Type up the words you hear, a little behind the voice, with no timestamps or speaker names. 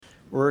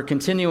We're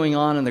continuing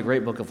on in the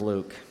great book of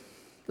Luke.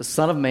 The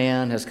Son of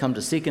Man has come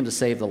to seek and to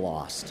save the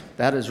lost.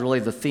 That is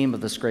really the theme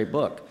of this great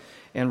book.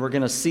 And we're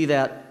going to see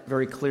that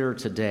very clear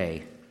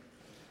today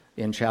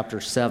in chapter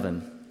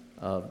 7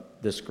 of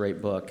this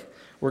great book.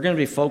 We're going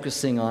to be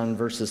focusing on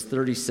verses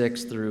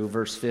 36 through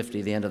verse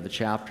 50, the end of the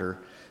chapter,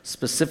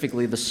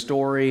 specifically the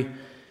story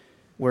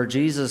where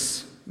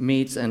Jesus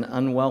meets an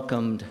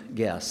unwelcomed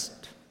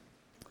guest.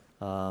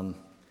 Who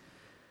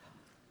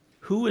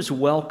is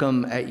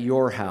welcome at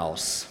your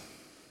house?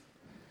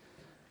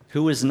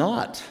 Who is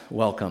not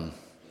welcome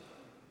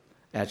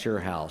at your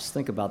house?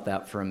 Think about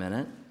that for a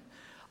minute.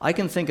 I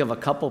can think of a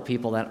couple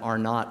people that are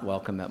not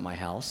welcome at my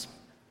house.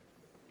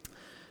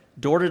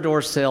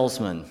 Door-to-door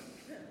salesman.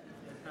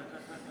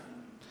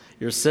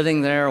 You're sitting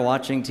there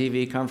watching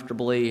TV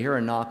comfortably, you hear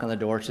a knock on the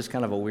door, it's just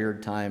kind of a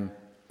weird time.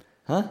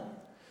 Huh?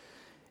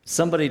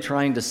 Somebody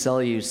trying to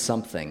sell you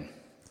something.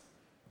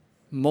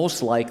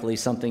 Most likely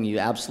something you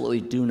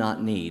absolutely do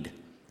not need,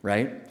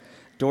 right?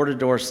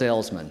 Door-to-door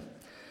salesman.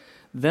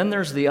 Then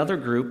there's the other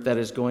group that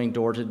is going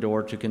door to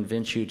door to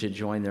convince you to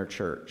join their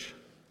church.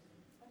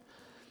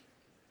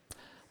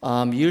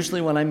 Usually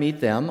when I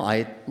meet them,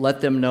 I let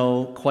them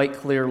know quite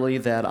clearly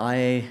that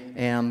I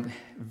am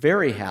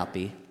very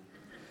happy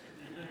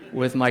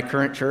with my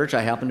current church.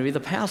 I happen to be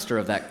the pastor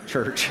of that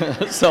church,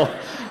 so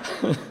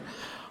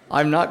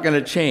I'm not going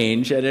to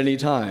change at any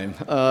time.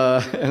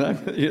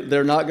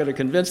 They're not going to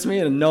convince me,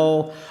 and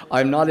no,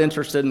 I'm not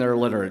interested in their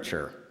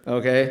literature,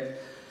 okay?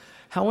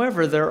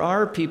 However, there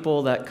are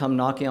people that come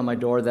knocking on my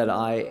door that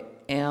I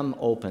am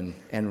open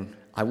and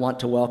I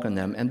want to welcome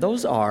them. And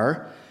those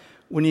are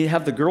when you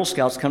have the Girl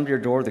Scouts come to your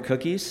door with the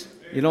cookies.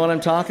 You know what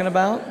I'm talking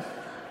about?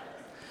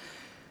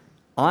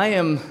 I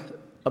am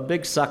a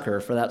big sucker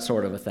for that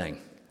sort of a thing.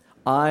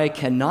 I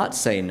cannot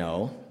say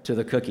no to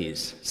the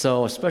cookies.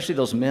 So especially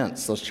those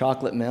mints, those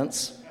chocolate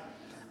mints,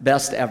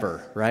 best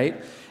ever,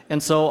 right?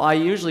 And so I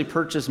usually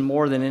purchase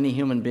more than any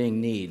human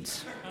being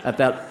needs at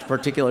that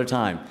particular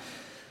time.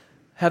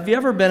 Have you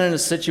ever been in a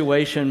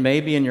situation,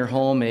 maybe in your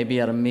home, maybe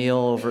at a meal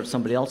over at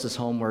somebody else's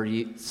home, where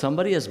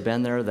somebody has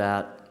been there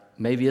that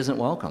maybe isn't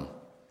welcome?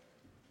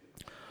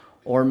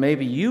 Or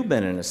maybe you've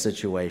been in a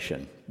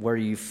situation where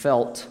you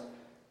felt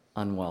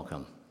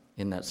unwelcome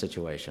in that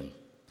situation.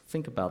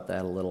 Think about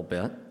that a little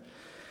bit.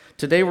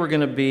 Today we're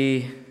going to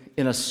be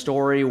in a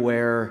story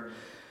where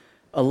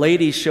a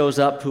lady shows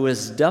up who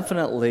is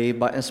definitely,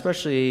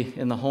 especially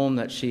in the home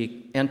that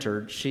she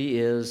entered, she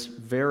is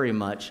very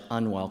much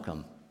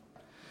unwelcome.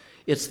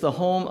 It's the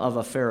home of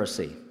a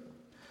Pharisee.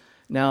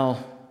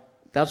 Now,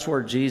 that's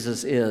where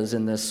Jesus is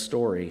in this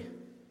story.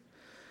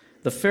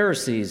 The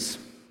Pharisees,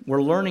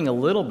 we're learning a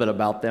little bit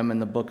about them in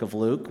the book of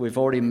Luke. We've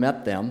already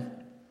met them.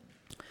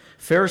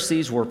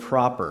 Pharisees were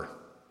proper.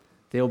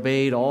 They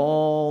obeyed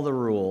all the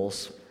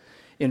rules.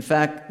 In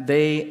fact,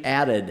 they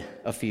added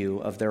a few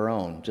of their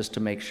own just to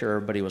make sure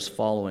everybody was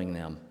following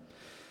them.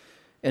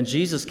 And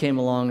Jesus came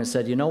along and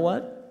said, you know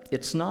what?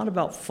 It's not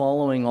about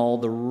following all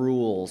the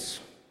rules.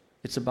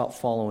 It's about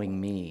following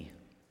me.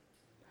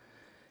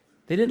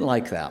 They didn't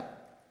like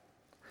that.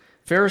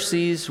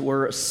 Pharisees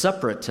were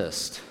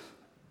separatist.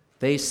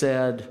 They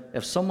said,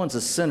 if someone's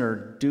a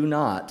sinner, do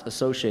not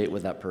associate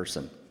with that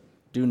person.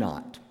 Do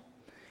not.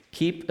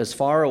 Keep as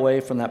far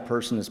away from that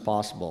person as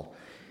possible.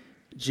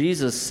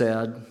 Jesus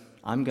said,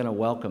 I'm going to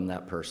welcome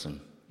that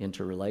person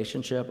into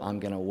relationship.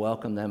 I'm going to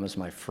welcome them as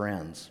my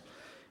friends.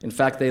 In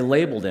fact, they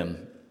labeled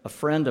him a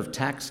friend of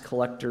tax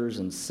collectors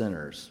and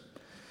sinners.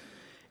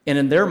 And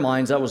in their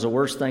minds, that was the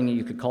worst thing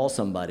you could call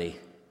somebody.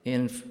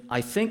 And I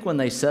think when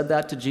they said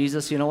that to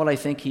Jesus, you know what I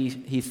think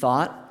he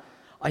thought?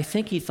 I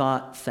think he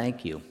thought,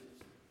 thank you.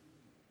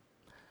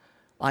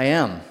 I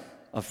am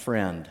a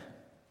friend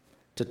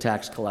to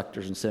tax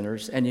collectors and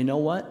sinners. And you know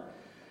what?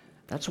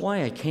 That's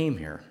why I came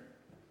here.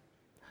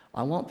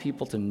 I want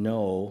people to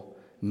know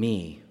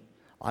me.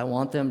 I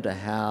want them to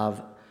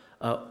have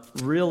a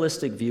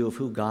realistic view of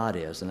who God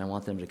is, and I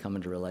want them to come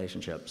into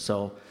relationship.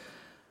 So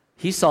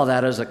he saw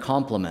that as a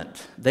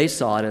compliment. They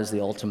saw it as the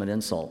ultimate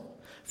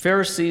insult.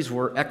 Pharisees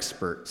were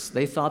experts.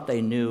 They thought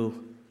they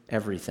knew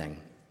everything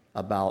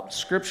about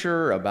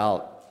Scripture,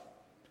 about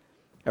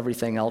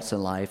everything else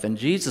in life. And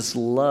Jesus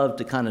loved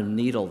to kind of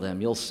needle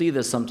them. You'll see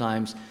this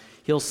sometimes.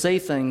 He'll say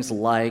things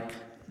like,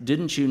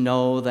 didn't you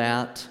know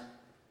that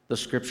the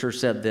Scripture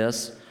said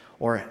this?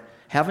 Or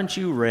haven't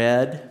you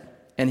read?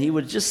 And he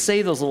would just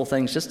say those little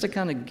things just to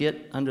kind of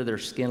get under their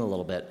skin a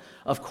little bit.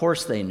 Of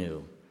course they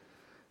knew.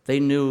 They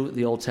knew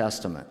the Old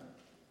Testament,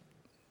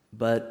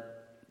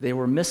 but they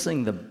were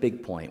missing the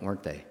big point,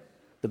 weren't they?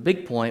 The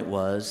big point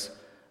was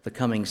the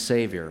coming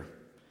Savior.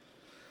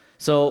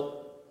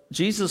 So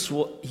Jesus,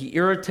 he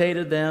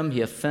irritated them,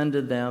 he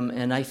offended them,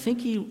 and I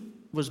think he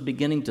was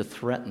beginning to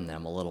threaten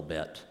them a little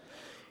bit.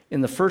 In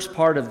the first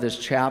part of this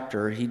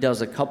chapter, he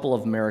does a couple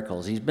of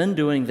miracles. He's been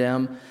doing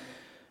them,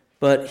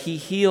 but he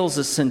heals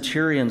a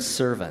centurion's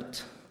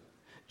servant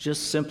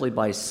just simply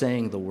by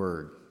saying the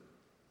word.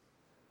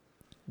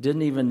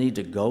 Didn't even need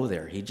to go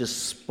there. He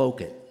just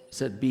spoke it. He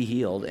said, be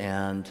healed,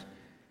 and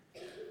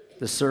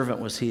the servant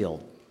was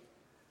healed.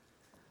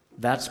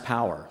 That's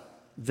power.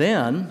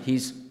 Then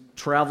he's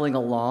traveling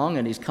along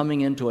and he's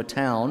coming into a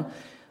town.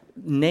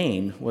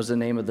 Nain was the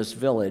name of this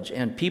village,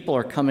 and people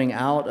are coming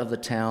out of the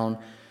town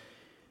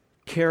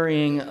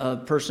carrying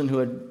a person who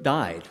had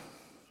died.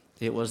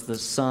 It was the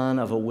son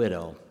of a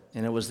widow,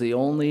 and it was the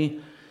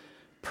only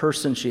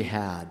person she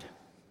had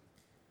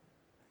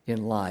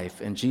in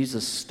life. And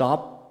Jesus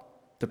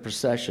stopped the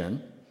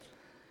procession,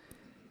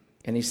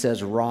 and he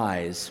says,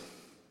 "Rise."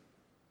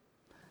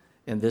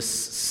 And this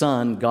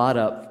son got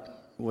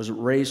up, was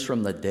raised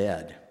from the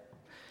dead.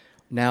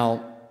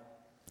 Now,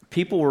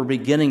 people were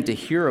beginning to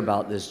hear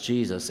about this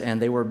Jesus,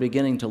 and they were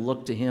beginning to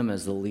look to him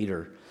as the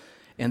leader.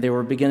 And they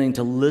were beginning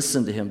to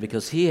listen to him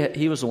because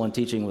he was the one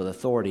teaching with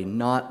authority,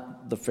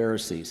 not the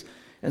Pharisees.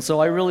 And so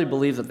I really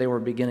believe that they were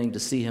beginning to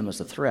see him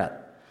as a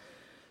threat.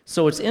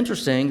 So it's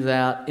interesting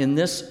that in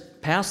this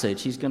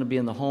passage, he's going to be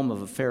in the home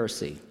of a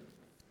Pharisee.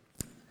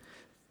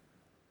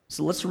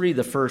 So let's read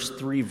the first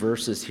 3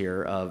 verses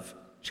here of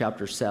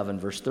chapter 7,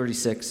 verse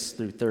 36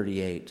 through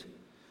 38.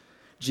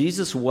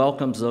 Jesus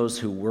welcomes those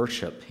who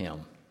worship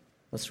him.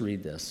 Let's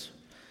read this.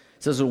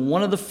 It says, "When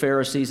one of the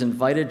Pharisees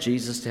invited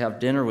Jesus to have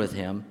dinner with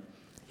him,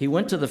 he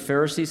went to the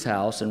Pharisee's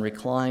house and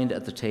reclined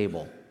at the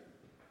table.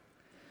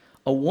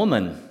 A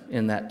woman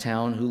in that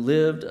town who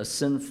lived a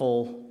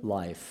sinful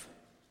life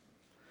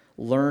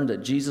learned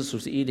that Jesus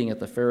was eating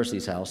at the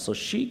Pharisee's house, so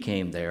she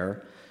came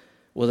there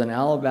with an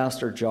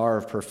alabaster jar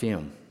of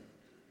perfume.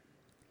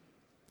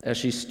 As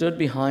she stood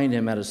behind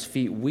him at his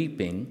feet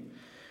weeping,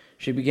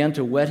 she began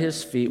to wet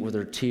his feet with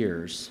her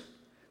tears.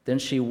 Then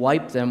she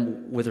wiped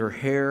them with her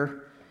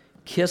hair,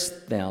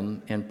 kissed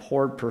them, and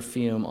poured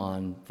perfume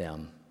on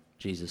them,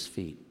 Jesus'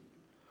 feet."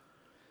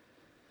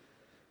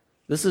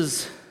 This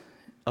is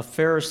a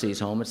Pharisee's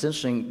home. It's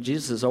interesting,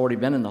 Jesus has already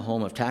been in the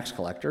home of tax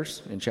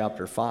collectors in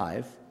chapter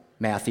 5.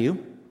 Matthew,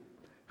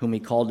 whom he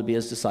called to be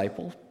his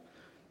disciple.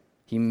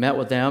 He met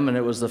with them, and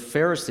it was the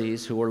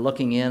Pharisees who were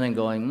looking in and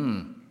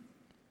going,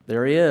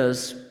 there he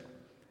is,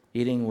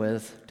 eating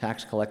with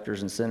tax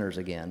collectors and sinners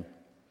again.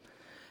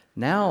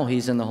 Now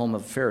he's in the home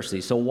of a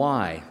Pharisee. So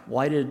why?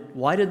 Why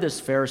did this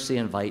Pharisee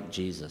invite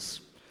Jesus?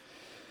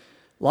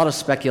 A lot of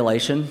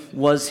speculation.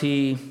 Was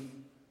he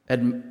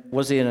an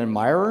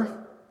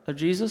admirer of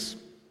Jesus?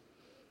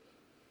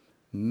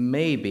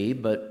 Maybe,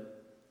 but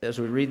as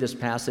we read this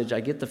passage, I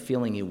get the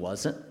feeling he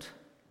wasn't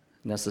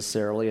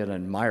necessarily an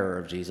admirer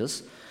of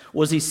Jesus.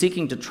 Was he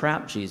seeking to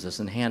trap Jesus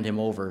and hand him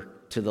over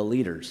to the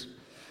leaders?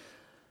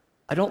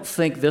 I don't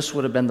think this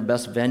would have been the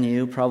best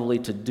venue probably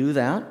to do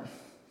that.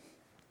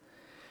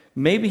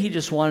 Maybe he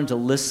just wanted to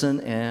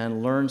listen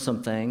and learn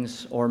some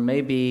things, or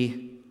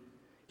maybe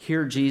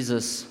hear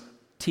Jesus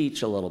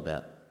teach a little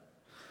bit.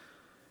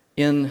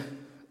 In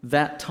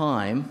that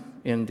time,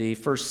 in the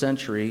first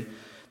century,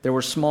 there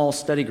were small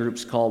study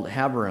groups called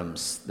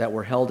Habarims that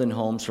were held in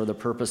homes for the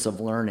purpose of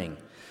learning.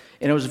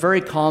 And it was very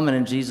common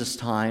in Jesus'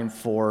 time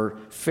for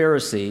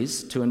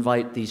Pharisees to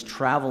invite these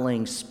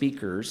traveling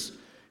speakers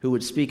who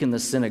would speak in the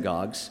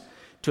synagogues,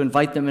 to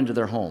invite them into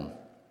their home.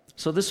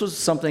 So this was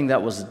something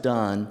that was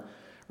done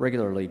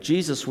regularly.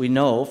 Jesus, we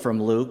know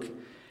from Luke,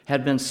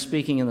 had been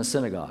speaking in the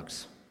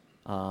synagogues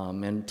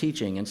and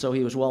teaching, and so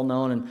he was well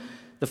known, and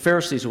the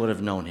Pharisees would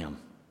have known him.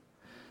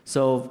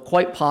 So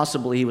quite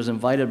possibly he was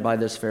invited by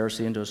this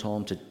Pharisee into his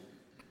home to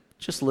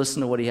just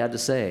listen to what he had to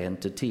say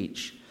and to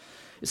teach.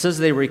 It says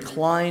they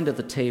reclined at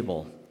the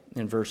table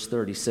in verse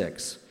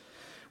 36.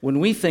 When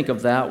we think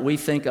of that, we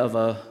think of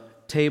a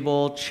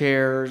table,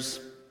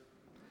 chairs,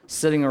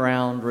 sitting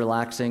around,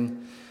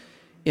 relaxing.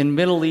 In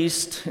Middle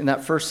East, in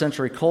that first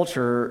century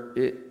culture,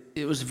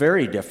 it was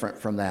very different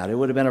from that. It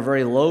would have been a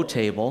very low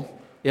table,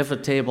 if a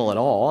table at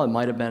all. It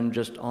might have been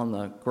just on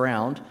the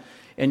ground.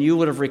 And you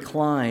would have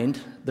reclined.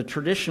 The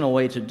traditional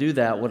way to do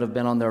that would have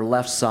been on their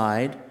left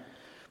side,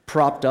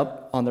 propped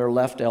up on their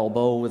left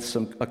elbow with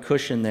a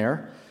cushion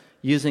there,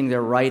 using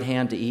their right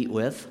hand to eat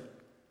with.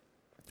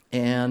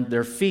 And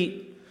their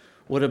feet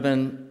would have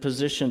been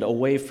positioned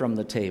away from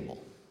the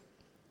table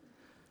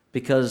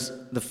because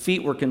the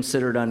feet were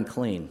considered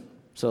unclean.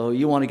 So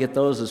you want to get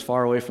those as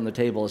far away from the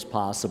table as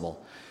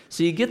possible.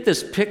 So you get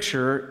this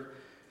picture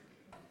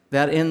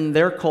that in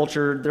their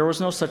culture, there was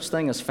no such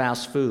thing as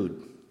fast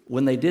food.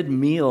 When they did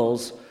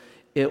meals,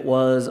 it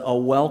was a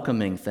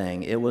welcoming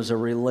thing. It was a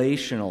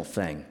relational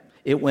thing.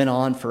 It went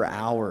on for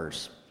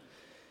hours.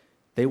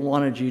 They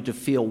wanted you to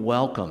feel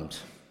welcomed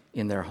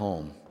in their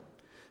home.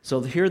 So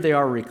here they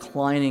are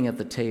reclining at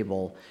the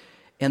table,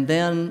 and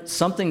then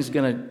something's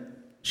going to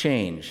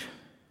change.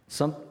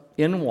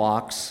 In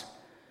walks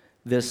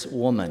this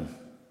woman.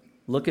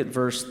 Look at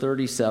verse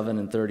 37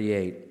 and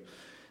 38.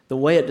 The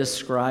way it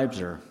describes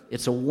her,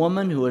 it's a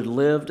woman who had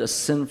lived a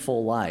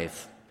sinful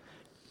life.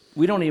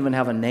 We don't even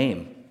have a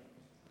name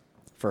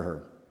for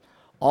her.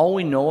 All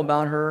we know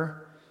about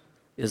her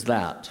is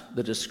that,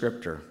 the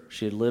descriptor.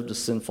 She had lived a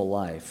sinful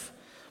life.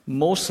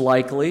 Most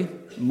likely,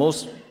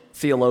 most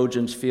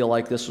theologians feel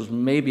like this was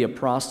maybe a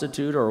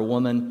prostitute or a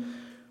woman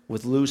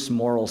with loose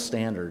moral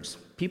standards.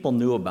 People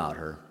knew about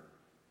her.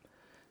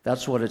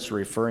 That's what it's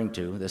referring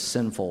to, this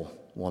sinful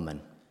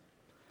woman.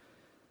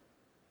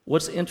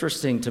 What's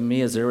interesting to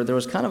me is there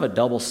was kind of a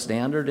double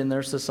standard in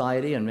their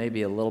society, and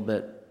maybe a little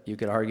bit, you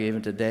could argue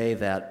even today,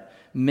 that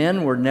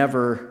men were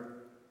never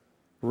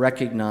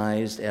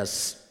recognized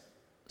as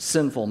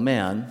sinful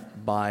men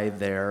by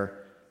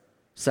their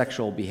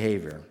sexual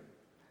behavior.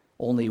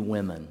 Only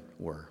women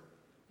were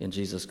in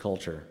Jesus'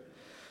 culture.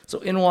 So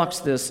in walks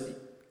this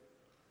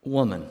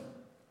woman,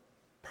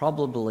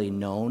 probably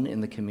known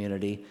in the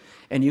community,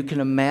 and you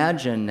can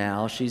imagine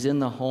now she's in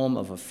the home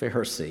of a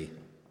Pharisee.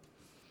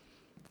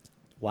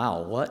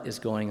 Wow, what is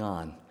going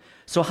on?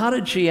 So how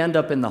did she end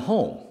up in the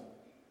home?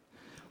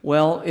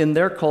 Well, in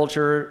their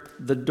culture,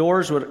 the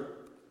doors would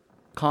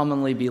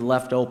commonly be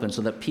left open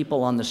so that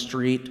people on the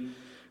street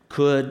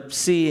could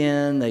see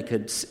in, they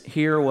could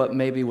hear what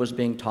maybe was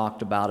being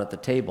talked about at the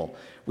table.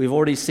 We've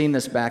already seen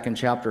this back in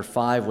chapter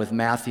 5 with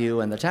Matthew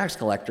and the tax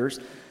collectors.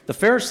 The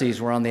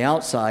Pharisees were on the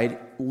outside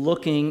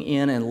looking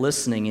in and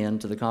listening in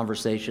to the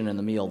conversation and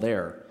the meal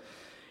there.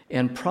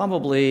 And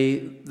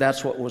probably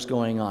that's what was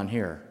going on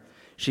here.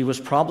 She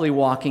was probably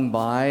walking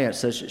by. It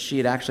says she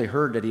had actually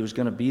heard that he was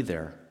going to be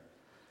there.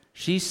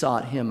 She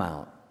sought him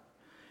out.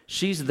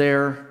 She's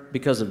there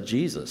because of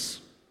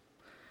Jesus.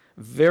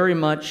 Very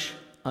much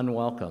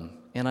unwelcome.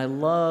 And I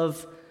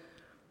love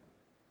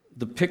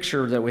the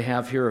picture that we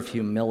have here of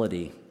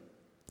humility,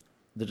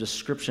 the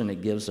description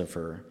it gives of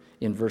her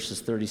in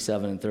verses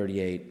 37 and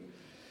 38.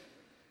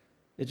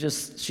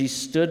 She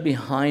stood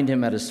behind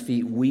him at his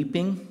feet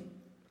weeping.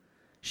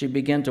 She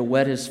began to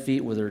wet his feet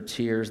with her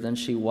tears. Then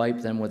she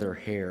wiped them with her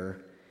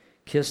hair,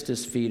 kissed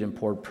his feet, and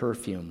poured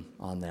perfume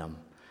on them.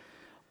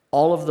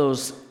 All of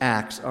those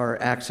acts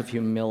are acts of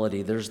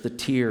humility. There's the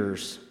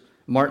tears.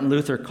 Martin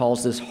Luther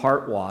calls this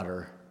heart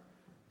water.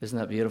 Isn't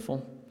that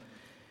beautiful?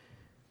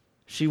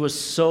 She was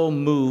so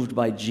moved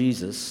by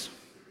Jesus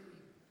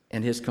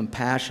and his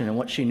compassion and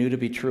what she knew to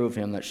be true of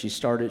him that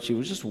she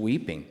was just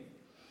weeping.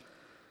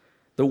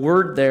 The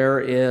word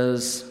there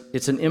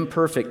it's an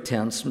imperfect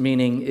tense,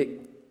 meaning it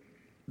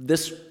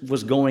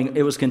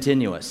was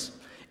continuous.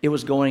 It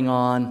was going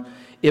on.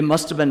 It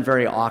must have been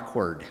very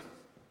awkward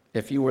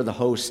if you were the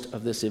host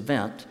of this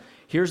event.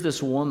 Here's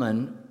this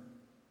woman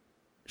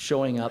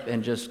showing up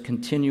and just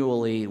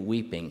continually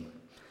weeping.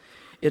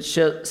 It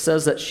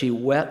says that she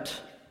wet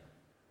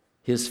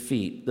his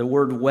feet. The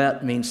word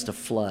wet means to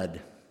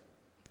flood.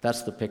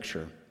 That's the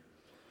picture.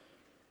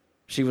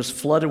 She was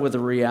flooded with the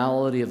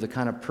reality of the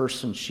kind of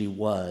person she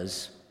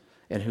was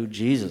and who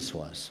Jesus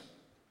was.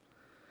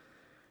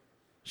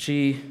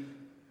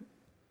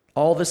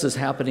 All this is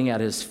happening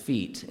at his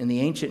feet. In the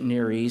ancient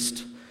Near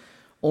East,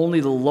 only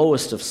the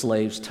lowest of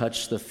slaves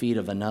touched the feet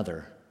of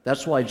another.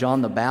 That's why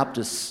John the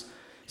Baptist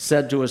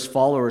said to his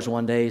followers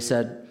one day, he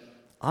said,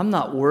 "I'm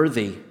not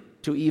worthy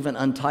to even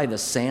untie the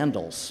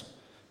sandals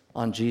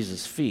on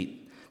Jesus'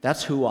 feet.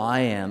 That's who I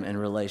am in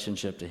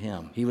relationship to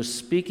him." He was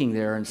speaking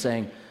there and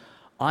saying,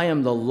 I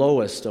am the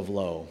lowest of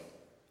low.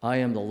 I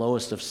am the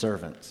lowest of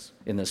servants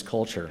in this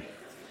culture.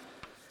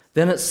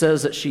 Then it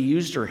says that she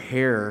used her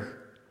hair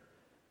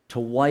to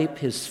wipe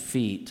his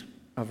feet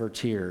of her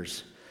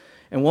tears.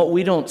 And what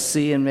we don't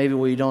see, and maybe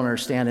we don't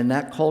understand, in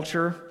that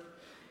culture,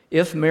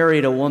 if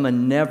married, a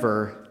woman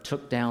never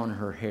took down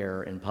her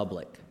hair in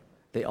public.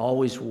 They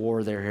always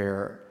wore their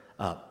hair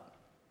up.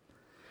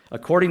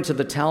 According to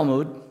the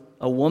Talmud,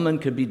 a woman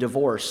could be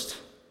divorced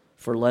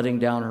for letting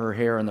down her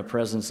hair in the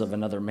presence of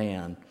another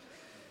man.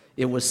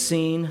 It was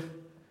seen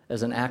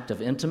as an act of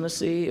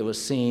intimacy. It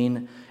was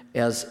seen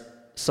as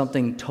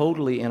something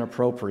totally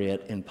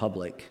inappropriate in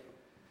public,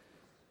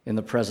 in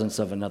the presence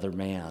of another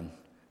man.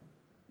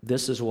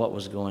 This is what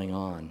was going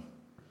on.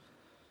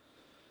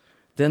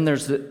 Then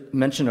there's the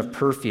mention of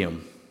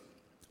perfume.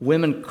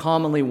 Women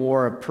commonly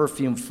wore a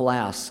perfume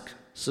flask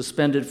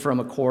suspended from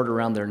a cord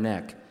around their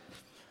neck.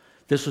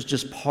 This was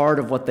just part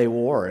of what they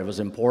wore. It was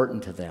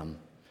important to them.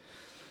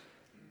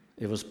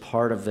 It was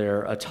part of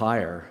their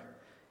attire.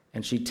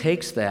 And she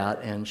takes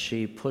that and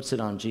she puts it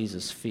on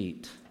Jesus'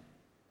 feet.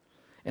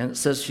 And it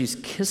says she's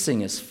kissing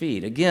his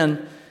feet.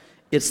 Again,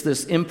 it's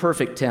this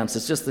imperfect tense.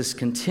 It's just this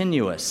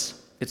continuous.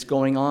 It's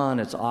going on.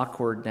 It's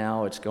awkward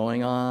now. It's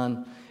going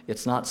on.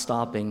 It's not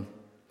stopping.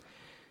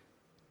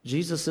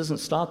 Jesus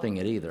isn't stopping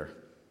it either.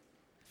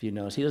 If you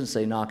notice, he doesn't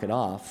say knock it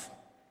off.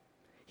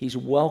 He's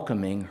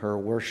welcoming her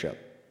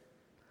worship.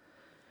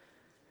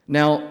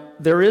 Now,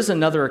 there is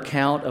another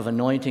account of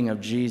anointing of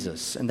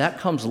Jesus, and that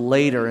comes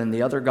later in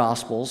the other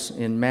Gospels.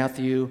 In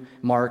Matthew,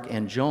 Mark,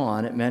 and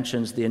John, it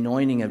mentions the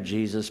anointing of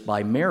Jesus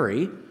by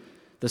Mary,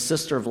 the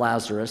sister of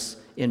Lazarus,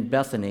 in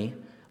Bethany,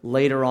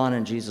 later on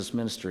in Jesus'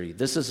 ministry.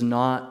 This is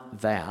not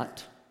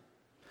that.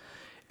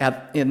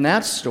 In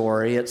that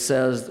story, it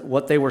says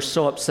what they were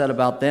so upset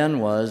about then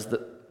was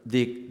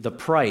the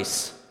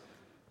price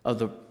of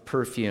the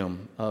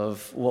perfume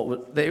of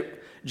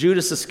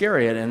Judas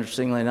Iscariot,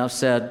 interestingly enough,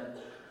 said,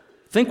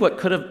 think what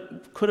could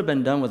have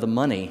been done with the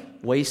money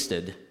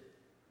wasted.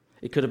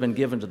 It could have been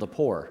given to the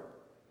poor.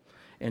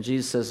 And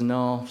Jesus says,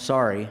 no,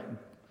 sorry.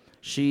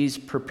 She's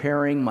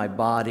preparing my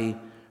body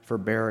for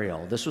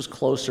burial. This was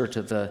closer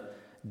to the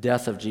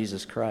death of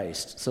Jesus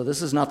Christ. So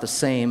this is not the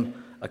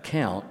same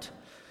account.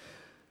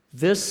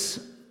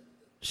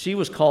 She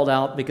was called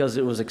out because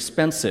it was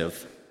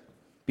expensive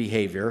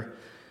behavior.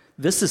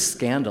 This is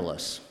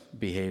scandalous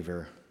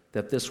behavior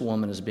that this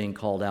woman is being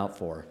called out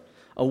for.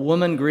 A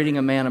woman greeting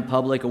a man in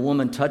public, a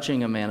woman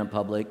touching a man in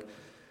public,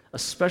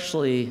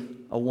 especially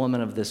a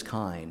woman of this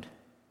kind.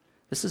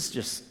 This is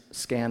just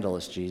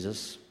scandalous,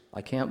 Jesus.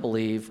 I can't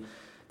believe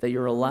that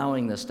you're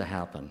allowing this to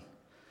happen.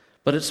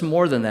 But it's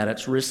more than that.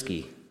 It's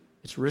risky.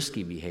 It's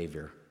risky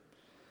behavior.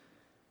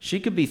 She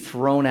could be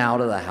thrown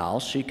out of the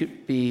house. She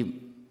could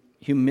be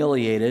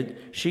humiliated.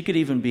 She could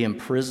even be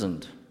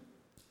imprisoned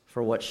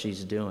for what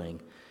she's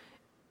doing.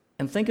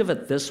 And think of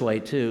it this way,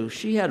 too.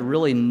 She had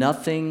really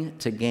nothing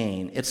to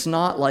gain. It's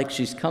not like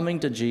she's coming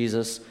to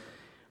Jesus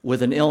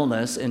with an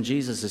illness and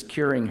Jesus is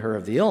curing her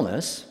of the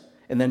illness,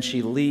 and then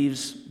she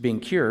leaves being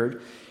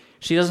cured.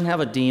 She doesn't have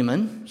a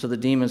demon, so the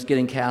demon's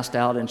getting cast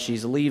out and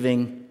she's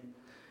leaving.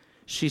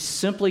 She's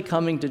simply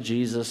coming to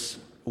Jesus,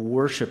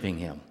 worshiping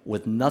him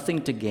with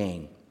nothing to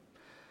gain.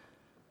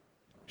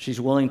 She's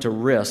willing to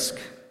risk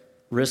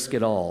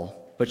it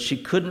all, but she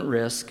couldn't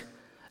risk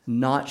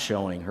not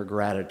showing her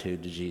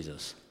gratitude to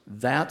Jesus.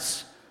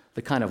 That's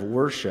the kind of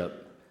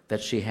worship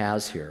that she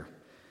has here.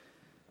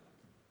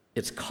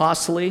 It's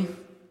costly,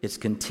 it's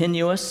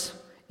continuous,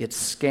 it's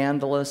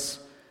scandalous,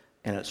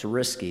 and it's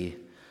risky,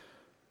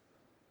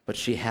 but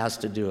she has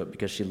to do it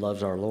because she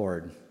loves our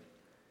Lord.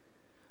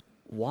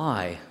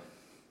 Why?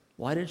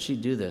 Why did she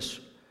do this?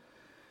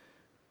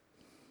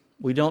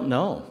 We don't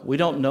know. We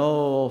don't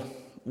know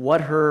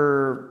what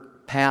her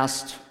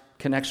past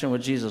connection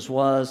with Jesus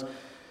was.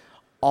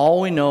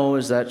 All we know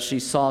is that she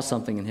saw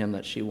something in him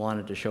that she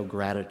wanted to show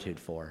gratitude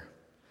for.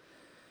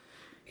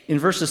 In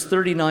verses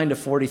 39 to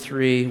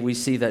 43, we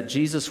see that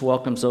Jesus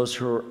welcomes those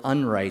who are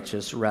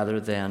unrighteous rather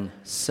than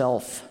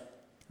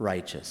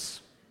self-righteous.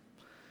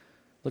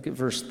 Look at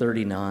verse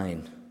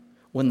 39.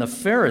 When the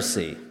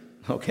Pharisee,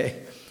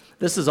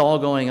 this is all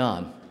going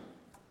on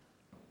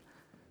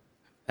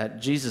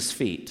at Jesus'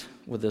 feet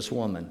with this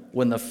woman.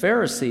 When the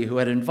Pharisee who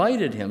had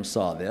invited him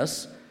saw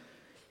this,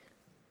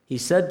 he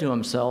said to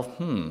himself,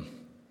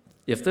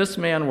 if this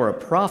man were a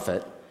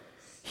prophet,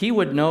 he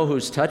would know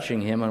who's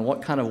touching him and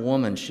what kind of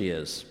woman she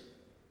is,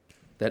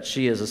 that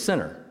she is a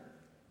sinner.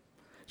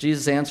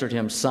 Jesus answered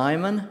him,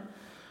 Simon,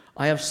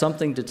 I have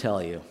something to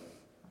tell you.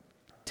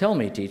 Tell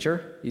me,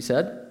 teacher, he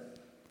said.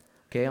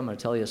 Okay, I'm going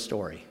to tell you a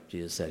story.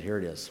 Jesus said, here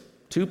it is.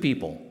 2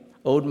 people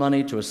owed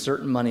money to a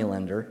certain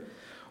moneylender.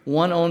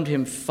 One owed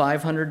him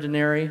 500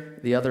 denarii,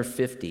 the other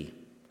 50.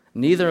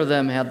 Neither of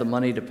them had the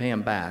money to pay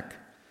him back,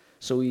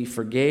 so he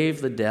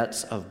forgave the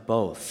debts of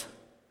both.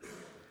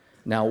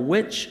 Now,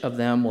 which of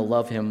them will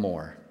love him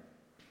more?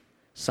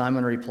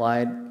 Simon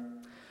replied,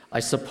 I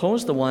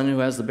suppose the one who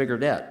has the bigger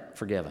debt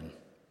forgiven.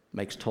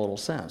 Makes total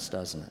sense,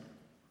 doesn't it?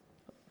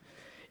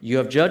 You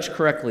have judged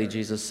correctly,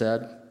 Jesus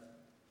said.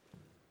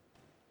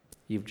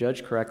 You've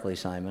judged correctly,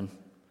 Simon.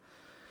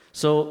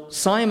 So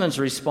Simon's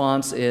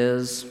response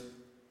is,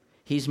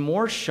 he's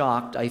more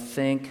shocked, I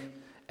think,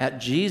 at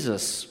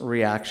Jesus'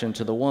 reaction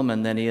to the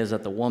woman than he is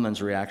at the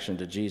woman's reaction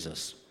to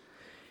Jesus.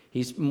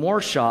 He's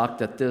more shocked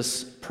that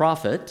this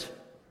prophet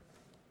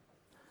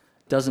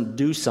doesn't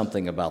do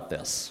something about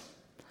this.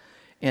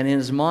 And in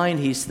his mind,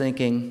 he's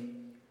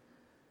thinking,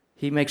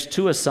 he makes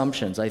 2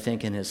 assumptions, I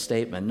think, in his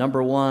statement.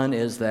 Number 1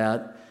 is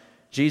that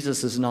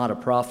Jesus is not a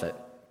prophet.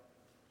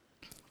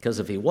 Because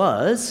if he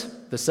was,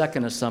 the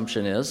second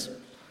assumption is,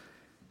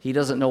 he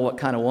doesn't know what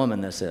kind of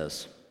woman this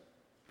is.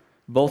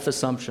 Both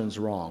assumptions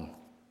wrong.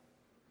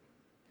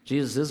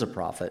 Jesus is a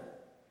prophet.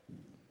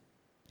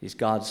 He's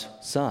God's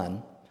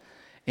son.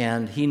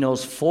 And he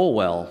knows full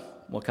well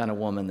what kind of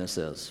woman this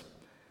is.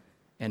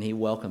 And he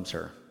welcomes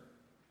her.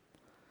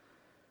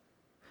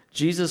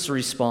 Jesus'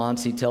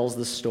 response, he tells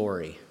the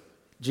story.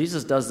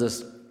 Jesus does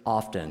this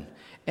often.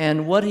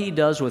 And what he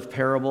does with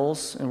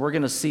parables, and we're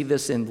going to see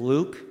this in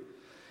Luke,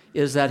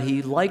 is that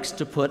he likes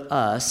to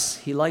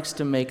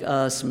make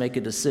us make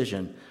a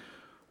decision.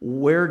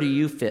 Where do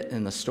you fit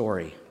in the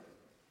story?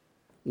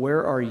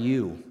 Where are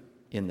you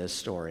in this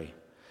story?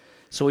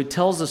 So he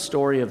tells the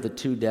story of the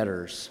 2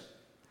 debtors.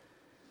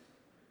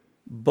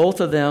 Both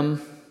of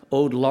them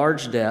owed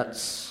large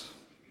debts,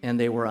 and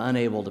they were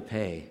unable to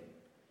pay.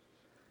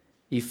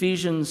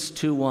 Ephesians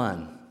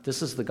 2:1,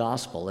 this is the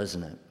gospel,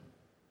 isn't it?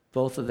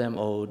 Both of them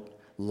owed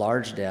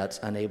large debts,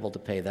 unable to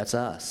pay. That's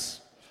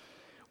us.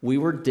 We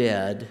were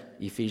dead,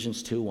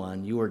 Ephesians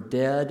 2:1. You were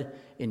dead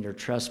in your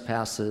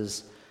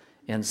trespasses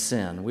and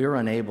sin. We were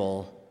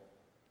unable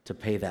to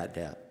pay that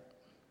debt.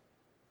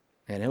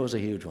 And it was a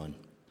huge one.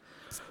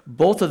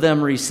 Both of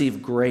them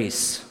received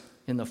grace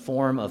in the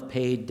form of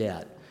paid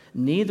debt.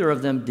 Neither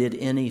of them did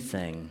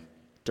anything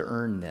to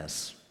earn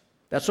this.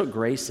 That's what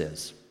grace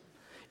is.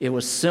 It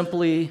was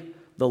simply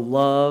the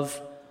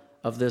love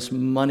of this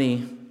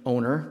money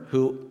owner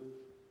who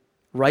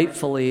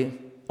rightfully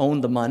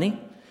owned the money,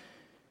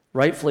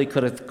 rightfully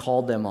could have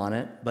called them on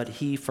it, but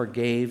he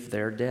forgave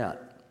their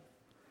debt.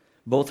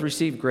 Both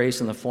received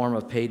grace in the form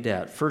of paid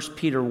debt. 1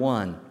 Peter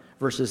 1,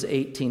 verses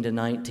 18 to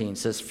 19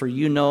 says, For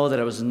you know that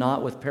it was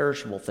not with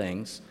perishable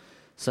things,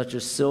 such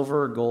as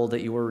silver or gold,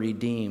 that you were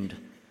redeemed.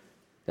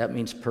 That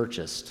means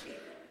purchased.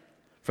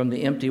 From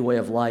the empty way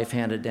of life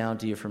handed down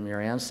to you from your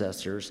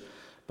ancestors,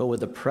 but with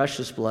the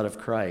precious blood of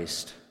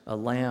Christ, a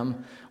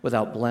lamb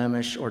without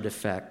blemish or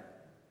defect.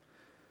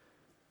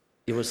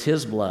 It was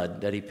his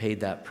blood that he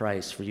paid that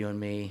price for you and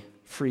me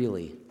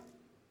freely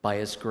by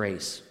his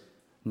grace.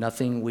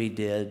 Nothing we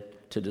did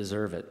to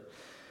deserve it.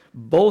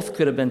 Both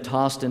could have been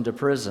tossed into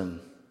prison,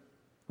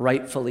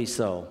 rightfully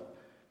so,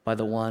 by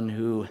the one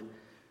who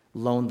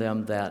loaned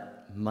them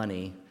that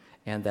money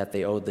and that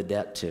they owed the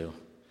debt to.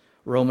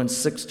 Romans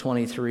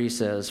 6:23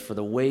 says, "For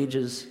the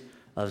wages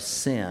of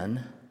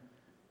sin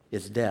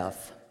is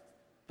death,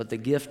 but the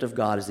gift of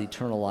God is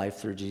eternal life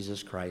through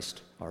Jesus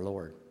Christ our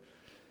Lord."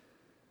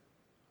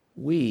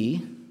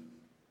 We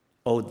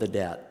owed the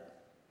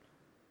debt.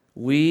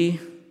 We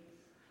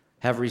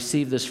have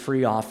received this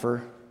free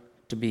offer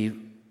to be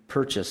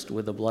purchased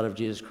with the blood of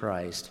Jesus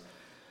Christ.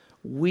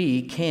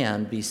 We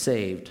can be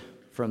saved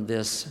from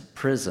this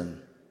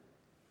prison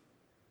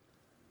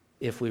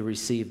if we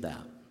receive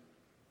that.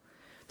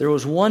 There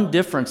was one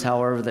difference,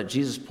 however, that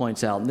Jesus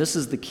points out, and this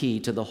is the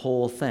key to the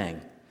whole thing.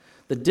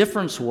 The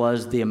difference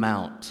was the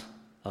amount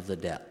of the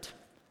debt.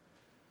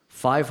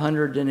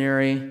 500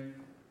 denarii,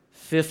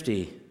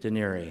 50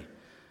 denarii.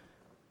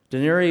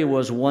 Denarii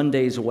was 1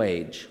 day's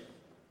wage,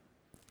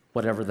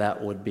 whatever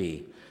that would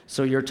be.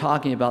 So you're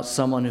talking about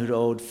someone who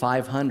owed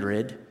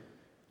 500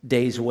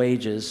 days'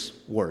 wages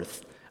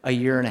worth, a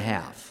year and a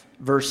half,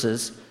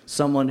 versus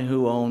someone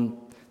who owned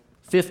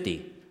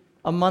 50,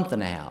 a month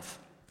and a half.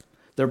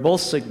 They're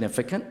both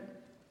significant.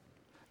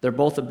 They're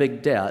both a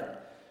big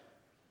debt,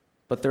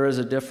 but there is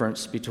a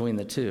difference between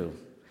the two.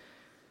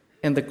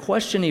 And the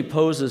question he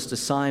poses to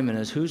Simon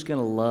is, who's going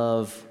to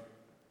love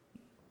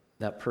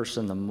that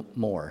person the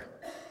more?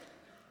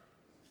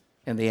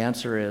 And the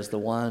answer is the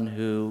one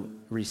who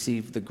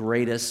received the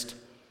greatest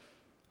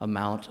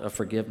amount of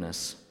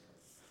forgiveness.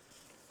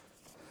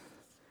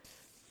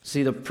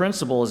 See, the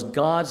principle is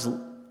God's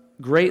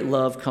great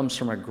love comes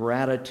from a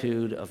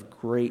gratitude of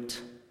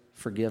great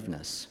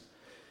forgiveness.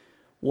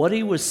 What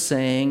he was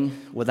saying,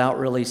 without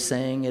really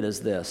saying it, is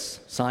this: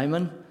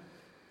 Simon,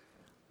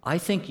 I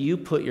think you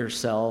put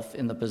yourself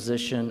in the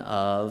position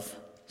of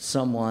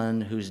someone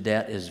whose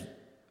debt is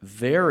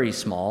very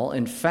small.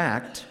 In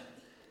fact,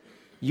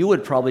 you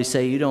would probably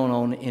say you don't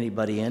owe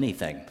anybody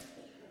anything.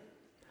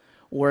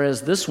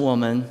 Whereas this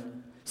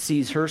woman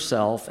sees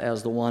herself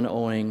as the one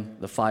owing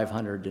the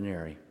 500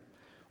 denarii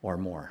or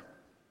more.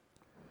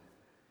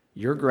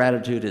 Your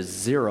gratitude is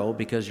zero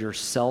because you're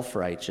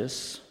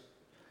self-righteous.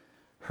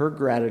 Her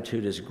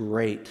gratitude is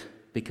great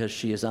because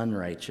she is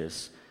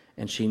unrighteous,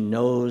 and she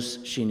knows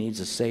she needs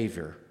a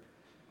Savior.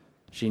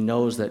 She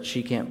knows that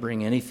she can't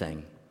bring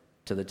anything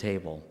to the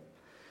table.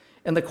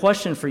 And the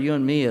question for you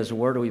and me is,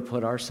 where do we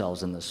put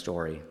ourselves in this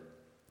story?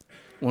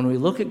 When we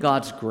look at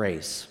God's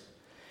grace,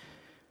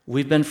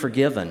 we've been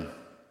forgiven.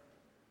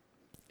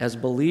 As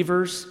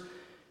believers,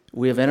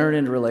 we have entered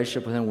into a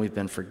relationship with Him. We've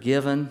been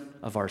forgiven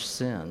of our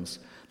sins.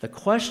 The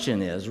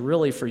question is,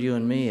 really for you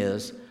and me,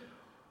 is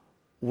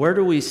where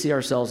do we see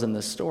ourselves in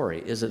this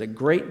story? Is it a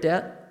great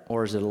debt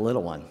or is it a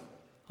little one?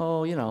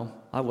 Oh,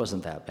 I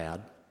wasn't that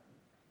bad.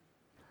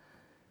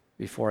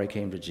 Before I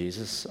came to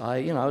Jesus,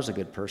 I was a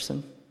good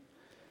person.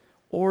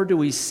 Or do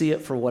we see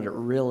it for what it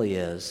really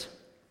is?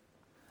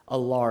 A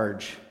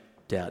large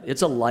debt.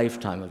 It's a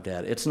lifetime of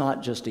debt. It's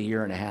not just a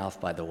year and a half,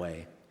 by the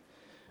way.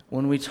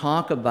 When we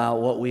talk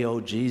about what we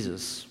owe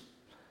Jesus,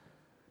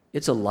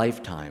 it's a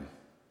lifetime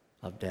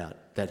of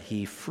debt that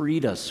He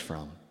freed us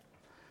from.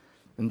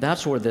 And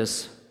that's where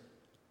this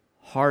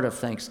heart of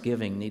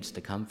thanksgiving needs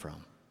to come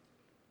from.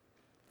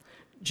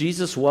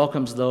 Jesus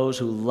welcomes those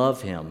who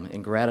love Him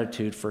in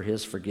gratitude for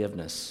His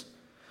forgiveness.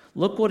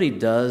 Look what He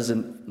does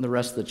in the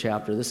rest of the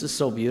chapter. This is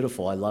so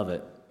beautiful. I love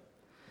it.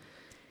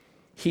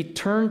 He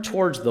turned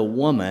towards the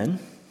woman.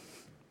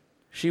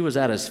 She was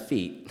at His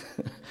feet.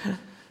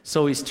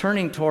 So He's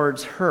turning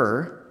towards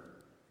her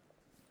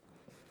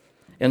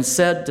and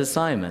said to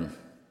Simon,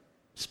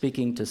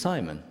 speaking to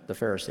Simon, the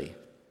Pharisee,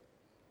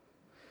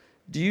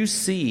 "Do you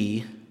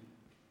see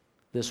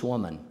this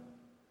woman?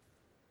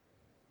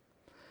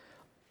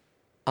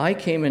 I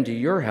came into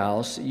your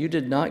house. You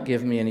did not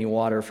give me any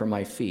water for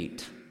my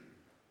feet."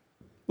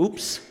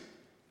 Oops.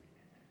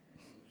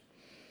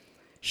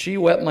 "She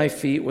wet my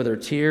feet with her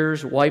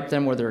tears, wiped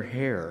them with her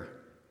hair."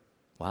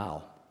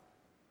 Wow.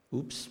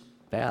 Oops.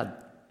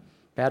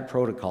 Bad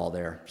protocol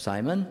there,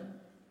 Simon.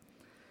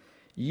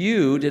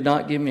 "You did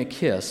not give me a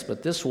kiss,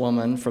 but this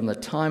woman, from the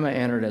time I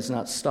entered, has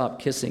not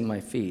stopped kissing my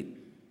feet.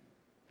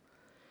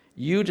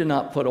 You did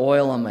not put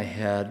oil on my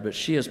head, but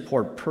she has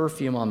poured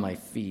perfume on my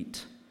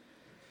feet.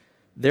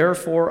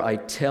 Therefore, I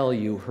tell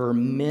you, her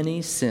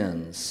many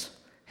sins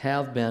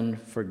have been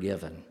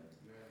forgiven,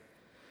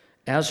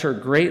 as her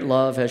great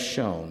love has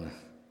shown.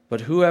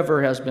 But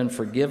whoever has been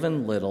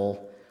forgiven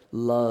little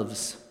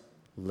loves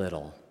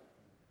little."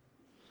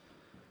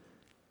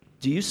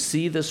 Do you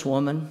see this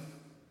woman,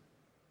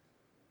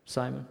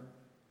 Simon?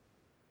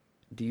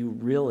 Do you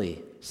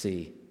really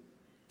see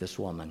this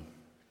woman?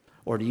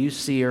 Or do you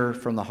see her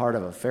from the heart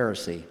of a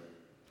Pharisee?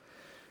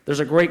 There's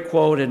a great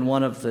quote in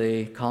one of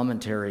the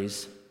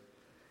commentaries.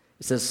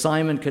 It says,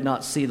 Simon could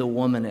not see the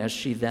woman as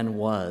she then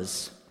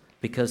was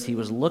because he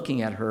was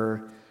looking at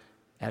her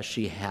as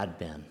she had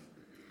been.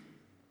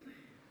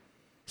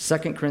 2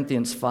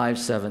 Corinthians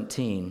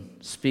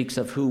 5:17 speaks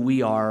of who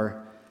we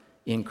are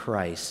in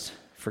Christ,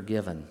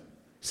 forgiven.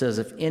 It says,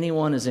 if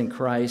anyone is in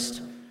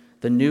Christ,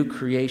 the new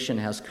creation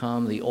has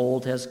come, the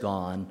old has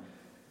gone,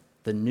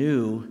 the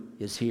new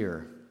is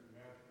here.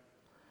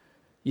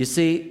 You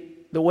see,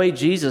 the way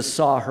Jesus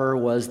saw her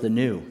was the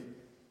new,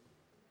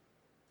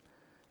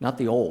 not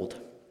the old.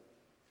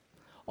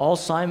 All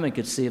Simon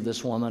could see of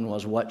this woman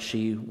was what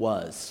she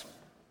was,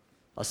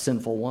 a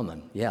sinful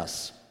woman.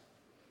 Yes,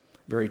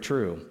 very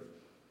true.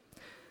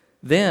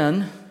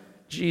 Then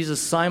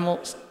Jesus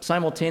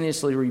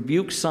simultaneously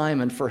rebukes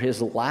Simon for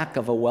his lack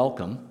of a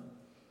welcome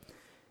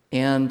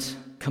and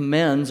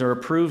commends or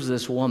approves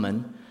this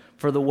woman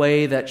for the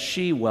way that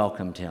she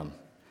welcomed him.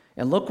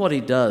 And look what he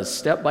does.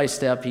 Step by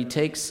step, he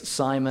takes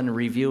Simon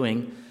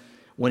reviewing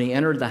when he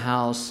entered the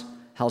house,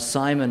 how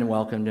Simon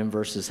welcomed him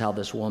versus how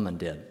this woman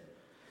did.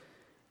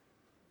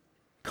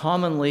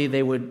 Commonly,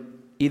 they would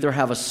either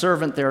have a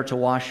servant there to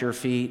wash your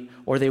feet,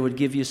 or they would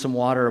give you some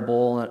water, a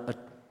bowl, a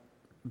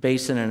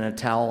basin, and a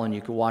towel, and you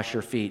could wash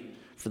your feet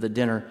for the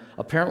dinner.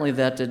 Apparently,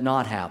 that did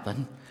not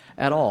happen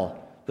at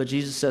all. But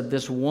Jesus said,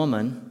 this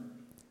woman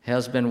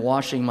has been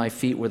washing my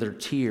feet with her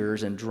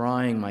tears and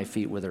drying my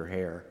feet with her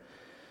hair.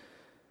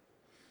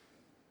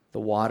 The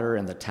water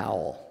and the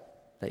towel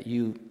that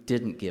you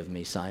didn't give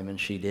me, Simon,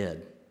 she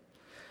did.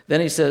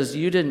 Then he says,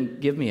 you didn't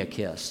give me a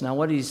kiss. Now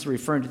what he's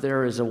referring to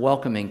there is a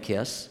welcoming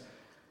kiss,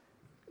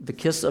 the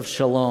kiss of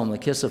shalom, the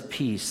kiss of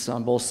peace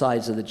on both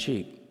sides of the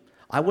cheek.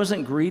 I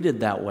wasn't greeted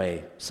that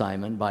way,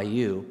 Simon, by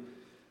you,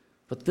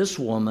 but this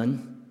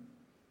woman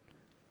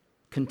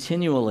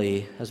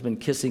continually has been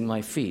kissing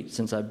my feet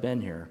since I've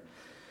been here.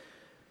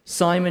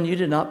 Simon, you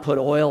did not put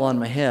oil on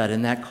my head.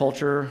 In that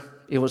culture,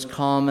 it was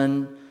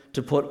common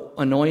to put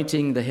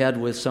anointing the head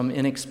with some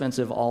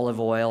inexpensive olive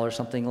oil or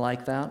something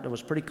like that. It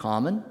was pretty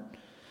common.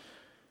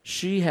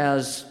 She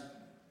has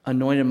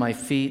anointed my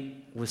feet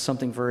with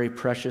something very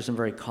precious and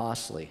very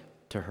costly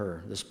to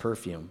her, this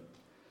perfume.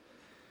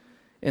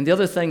 And the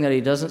other thing that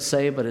he doesn't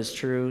say but is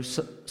true,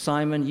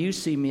 Simon, you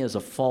see me as a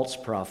false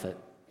prophet.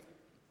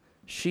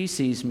 She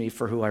sees me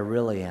for who I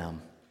really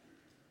am,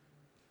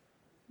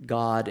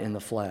 God in the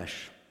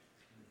flesh.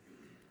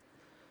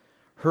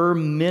 Her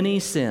many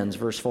sins,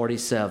 verse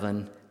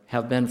 47,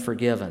 have been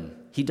forgiven.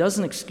 He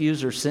doesn't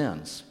excuse her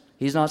sins.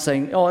 He's not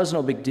saying, oh, that's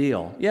no big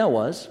deal. Yeah, it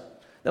was.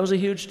 That was a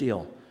huge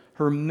deal.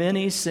 Her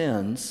many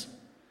sins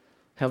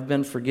have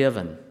been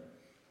forgiven.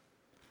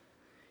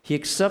 He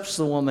accepts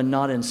the woman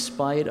not in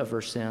spite of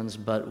her sins,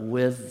 but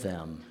with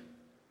them.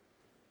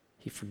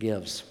 He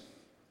forgives.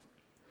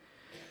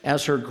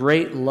 As her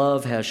great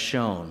love has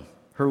shown,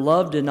 her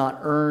love did not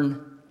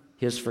earn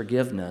his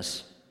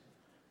forgiveness.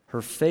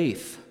 Her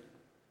faith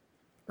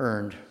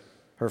earned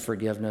her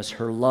forgiveness.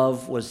 Her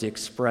love was the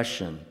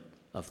expression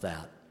of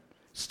that.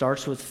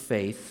 Starts with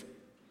faith,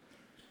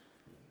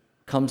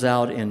 comes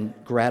out in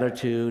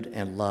gratitude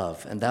and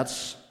love. And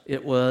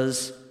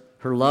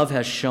her love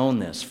has shown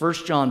this. 1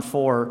 John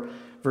 4,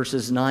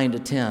 verses 9 to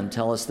 10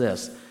 tell us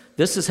this.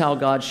 This is how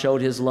God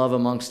showed his love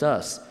amongst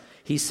us.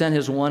 He sent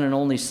his one and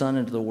only Son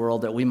into the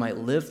world that we might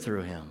live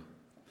through him.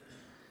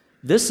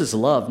 This is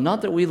love,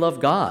 not that we love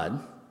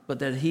God, but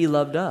that he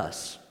loved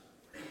us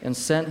and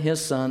sent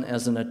his Son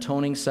as an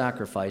atoning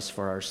sacrifice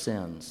for our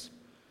sins.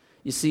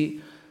 You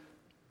see,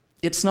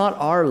 it's not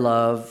our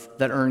love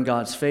that earned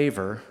God's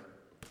favor.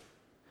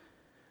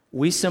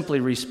 We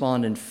simply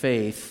respond in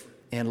faith,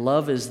 and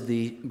love is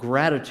the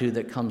gratitude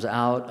that comes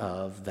out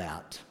of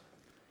that.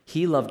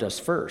 He loved us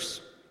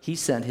first. He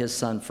sent his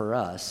Son for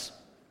us.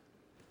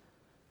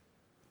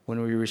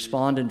 When we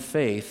respond in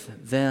faith,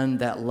 then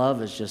that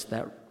love is just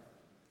that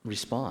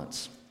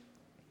response.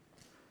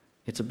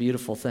 It's a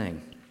beautiful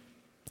thing.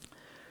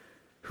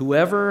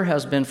 Whoever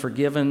has been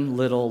forgiven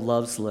little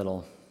loves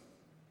little.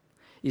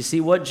 You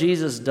see, what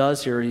Jesus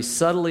does here, he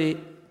subtly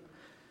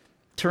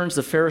turns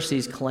the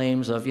Pharisees'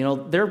 claims of,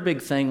 their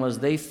big thing was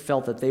they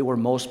felt that they were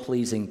most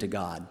pleasing to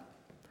God.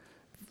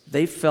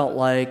 They felt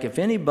like if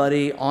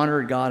anybody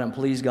honored God and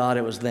pleased God,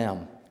 it was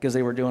them, because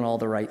they were doing all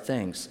the right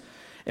things.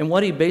 And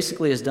what he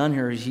basically has done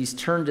here is he's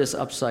turned this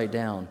upside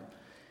down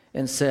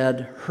and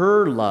said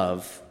her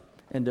love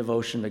and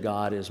devotion to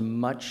God is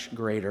much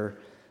greater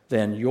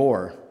than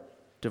your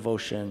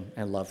devotion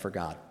and love for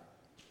God.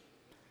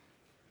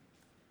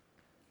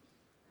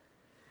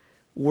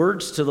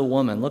 Words to the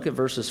woman. Look at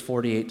verses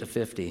 48 to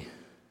 50.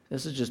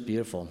 This is just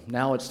beautiful.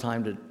 Now it's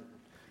time to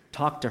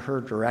talk to her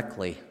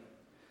directly.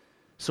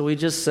 So he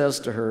just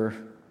says to her,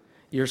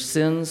 your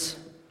sins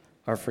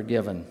are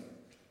forgiven.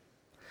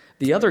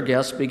 The other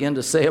guests begin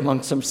to say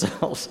amongst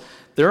themselves,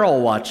 they're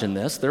all watching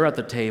this. They're at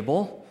the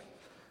table.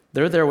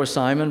 They're there with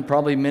Simon.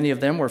 Probably many of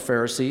them were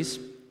Pharisees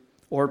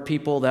or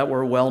people that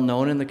were well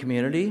known in the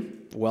community,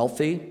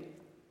 wealthy.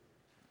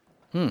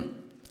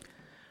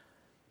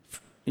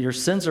 your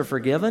sins are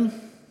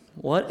forgiven?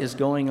 What is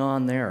going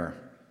on there?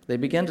 They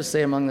began to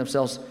say among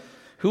themselves,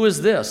 who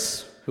is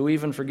this who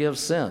even forgives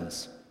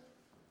sins?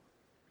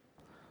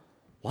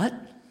 What?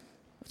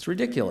 It's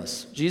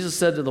ridiculous. Jesus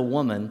said to the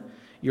woman,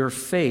 your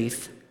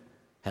faith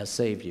has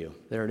saved you.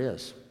 There it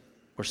is.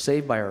 We're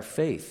saved by our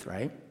faith,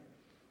 right?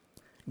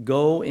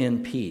 Go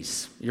in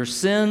peace. Your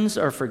sins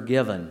are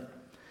forgiven.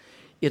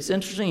 It's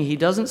interesting, he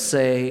doesn't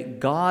say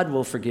God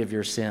will forgive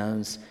your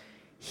sins.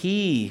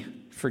 He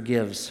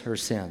forgives her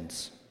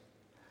sins.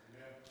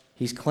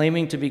 He's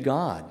claiming to be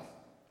God.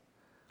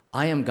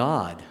 I am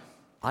God.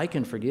 I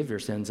can forgive your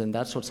sins, and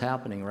that's what's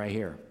happening right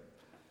here.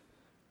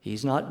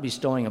 He's not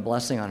bestowing a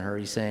blessing on her.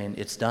 He's saying,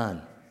 it's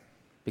done,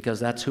 because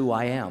that's who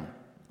I am.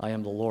 I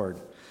am the Lord.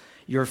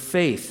 Your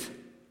faith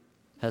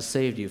has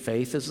saved you.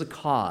 Faith is the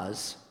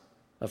cause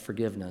of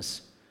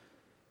forgiveness.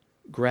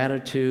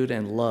 Gratitude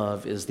and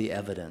love is the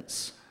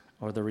evidence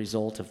or the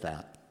result of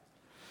that.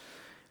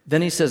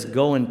 Then he says,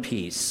 go in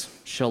peace.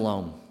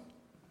 Shalom.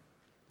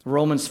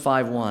 Romans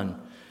 5:1.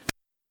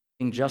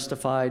 Being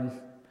justified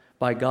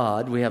by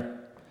God, we have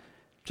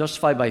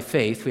justified by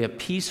faith, we have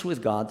peace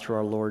with God through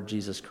our Lord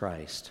Jesus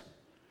Christ.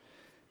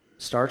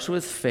 Starts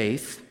with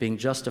faith, being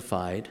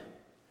justified,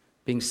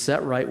 being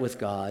set right with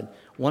God.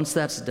 Once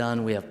that's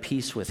done, we have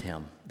peace with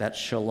him. That's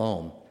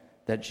shalom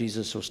that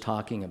Jesus was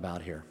talking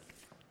about here.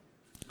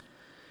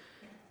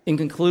 In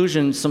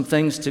conclusion, some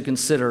things to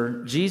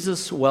consider.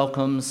 Jesus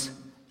welcomes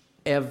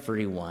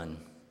everyone,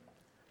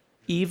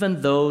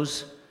 even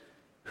those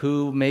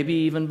who, maybe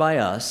even by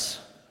us,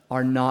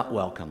 are not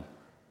welcome.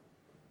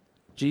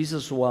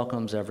 Jesus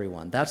welcomes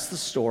everyone. That's the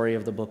story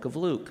of the book of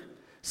Luke.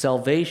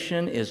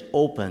 Salvation is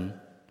open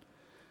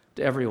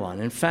to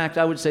everyone. In fact,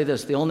 I would say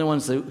this, the only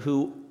ones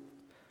who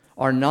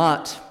are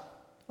not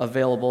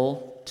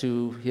available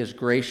to his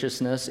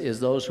graciousness is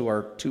those who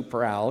are too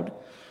proud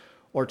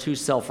or too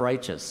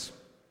self-righteous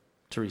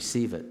to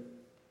receive it.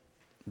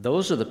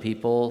 Those are the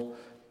people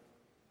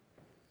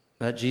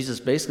that Jesus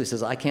basically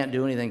says, I can't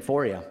do anything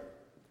for you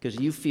because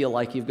you feel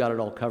like you've got it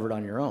all covered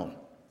on your own.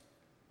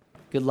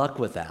 Good luck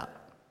with that.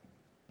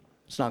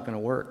 It's not going to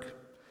work.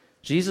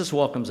 Jesus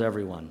welcomes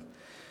everyone.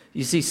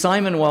 You see,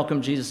 Simon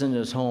welcomed Jesus into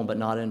his home, but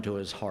not into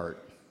his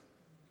heart.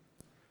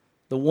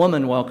 The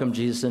woman welcomed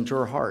Jesus into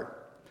her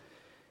heart,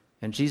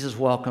 and Jesus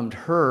welcomed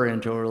her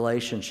into a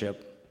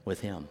relationship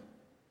with him.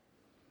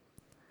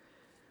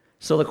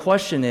 So the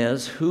question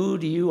is, who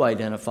do you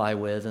identify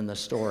with in the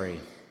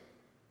story?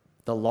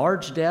 The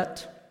large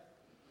debt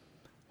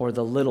or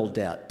the little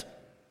debt?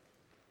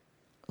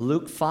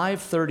 Luke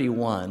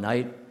 5:31.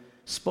 I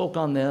spoke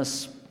on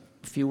this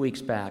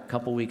a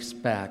couple weeks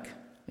back,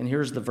 and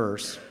here's the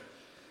verse.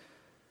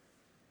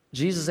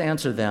 Jesus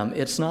answered them,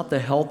 it's not the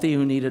healthy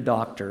who need a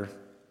doctor,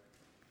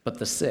 but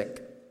the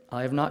sick.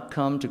 I have not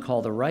come to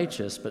call the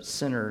righteous, but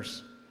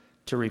sinners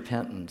to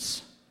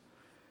repentance.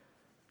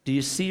 Do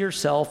you see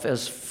yourself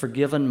as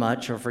forgiven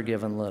much or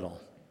forgiven little?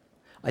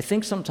 I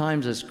think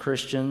sometimes as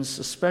Christians,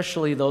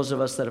 especially those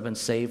of us that have been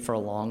saved for a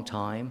long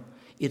time,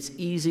 it's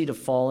easy to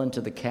fall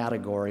into the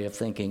category of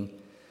thinking,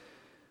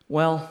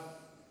 well,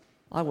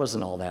 I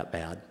wasn't all that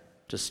bad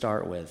to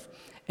start with.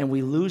 And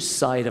we lose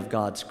sight of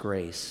God's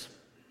grace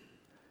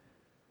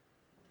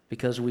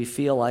because we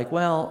feel like,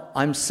 well,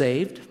 I'm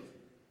saved,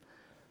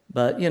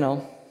 but,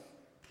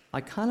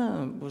 I kind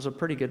of was a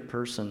pretty good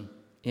person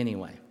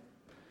anyway.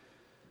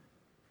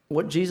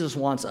 What Jesus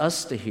wants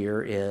us to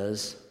hear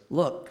is,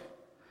 look,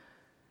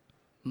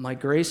 my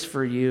grace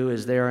for you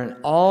is there, and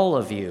all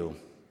of you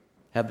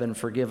have been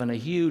forgiven a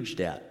huge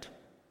debt.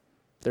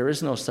 There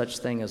is no such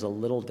thing as a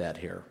little debt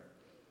here.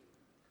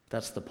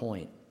 That's the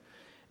point.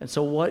 And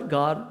so what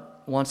God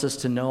wants us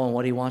to know and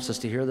what he wants us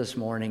to hear this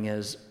morning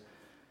is,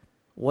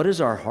 what is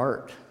our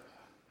heart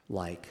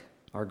like?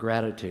 Our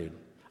gratitude?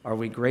 Are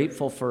we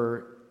grateful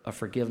for a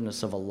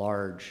forgiveness of a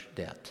large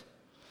debt?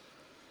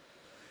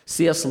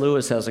 C.S.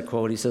 Lewis has a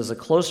quote. He says, the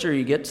closer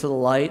you get to the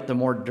light, the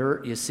more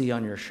dirt you see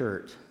on your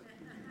shirt.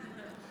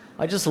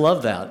 I just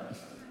love that.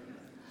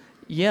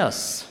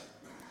 Yes.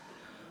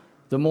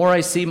 The more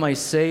I see my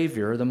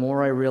Savior, the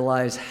more I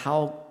realize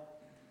how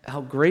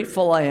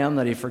grateful I am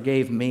that he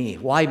forgave me.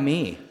 Why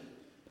me?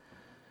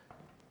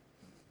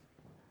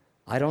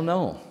 I don't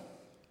know.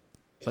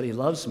 But he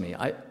loves me.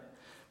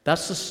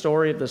 That's the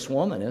story of this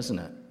woman, isn't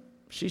it?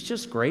 She's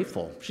just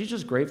grateful. She's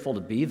just grateful to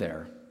be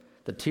there.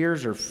 The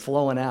tears are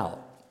flowing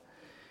out.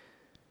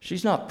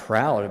 She's not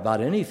proud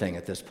about anything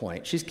at this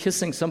point. She's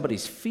kissing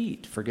somebody's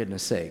feet, for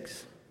goodness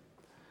sakes.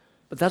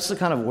 But that's the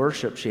kind of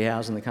worship she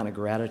has and the kind of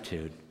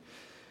gratitude.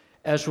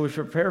 As we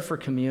prepare for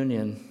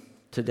communion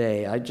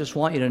today, I just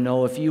want you to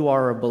know, if you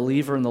are a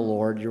believer in the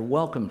Lord, you're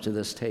welcome to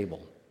this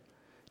table.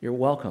 You're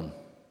welcome.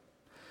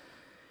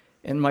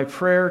 And my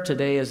prayer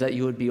today is that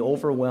you would be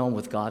overwhelmed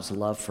with God's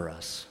love for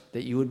us,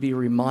 that you would be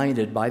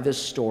reminded by this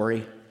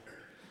story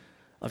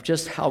of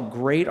just how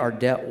great our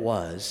debt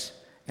was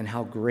and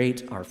how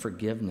great our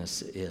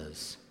forgiveness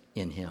is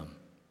in him.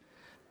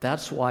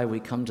 That's why we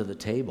come to the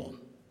table,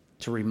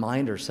 to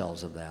remind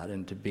ourselves of that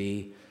and to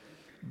be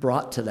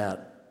brought to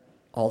that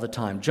all the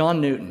time. John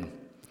Newton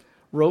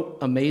wrote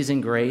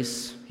Amazing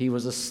Grace. He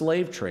was a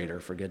slave trader,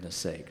 for goodness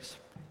sakes.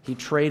 He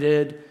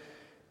traded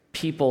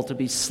people to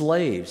be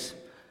slaves,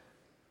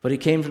 but he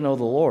came to know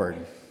the Lord.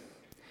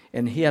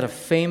 And he had a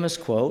famous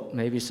quote,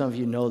 maybe some of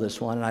you know this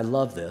one, and I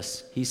love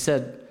this. He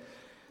said,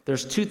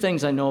 there's two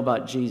things I know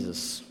about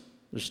Jesus.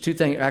 There's two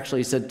things, actually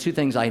he said two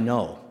things I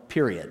know,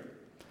 period.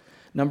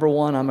 Number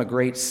one, I'm a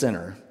great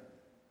sinner.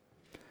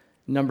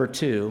 Number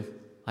two,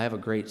 I have a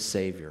great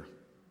Savior.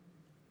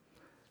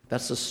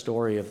 That's the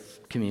story of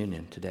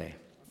communion today.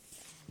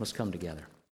 Let's come together.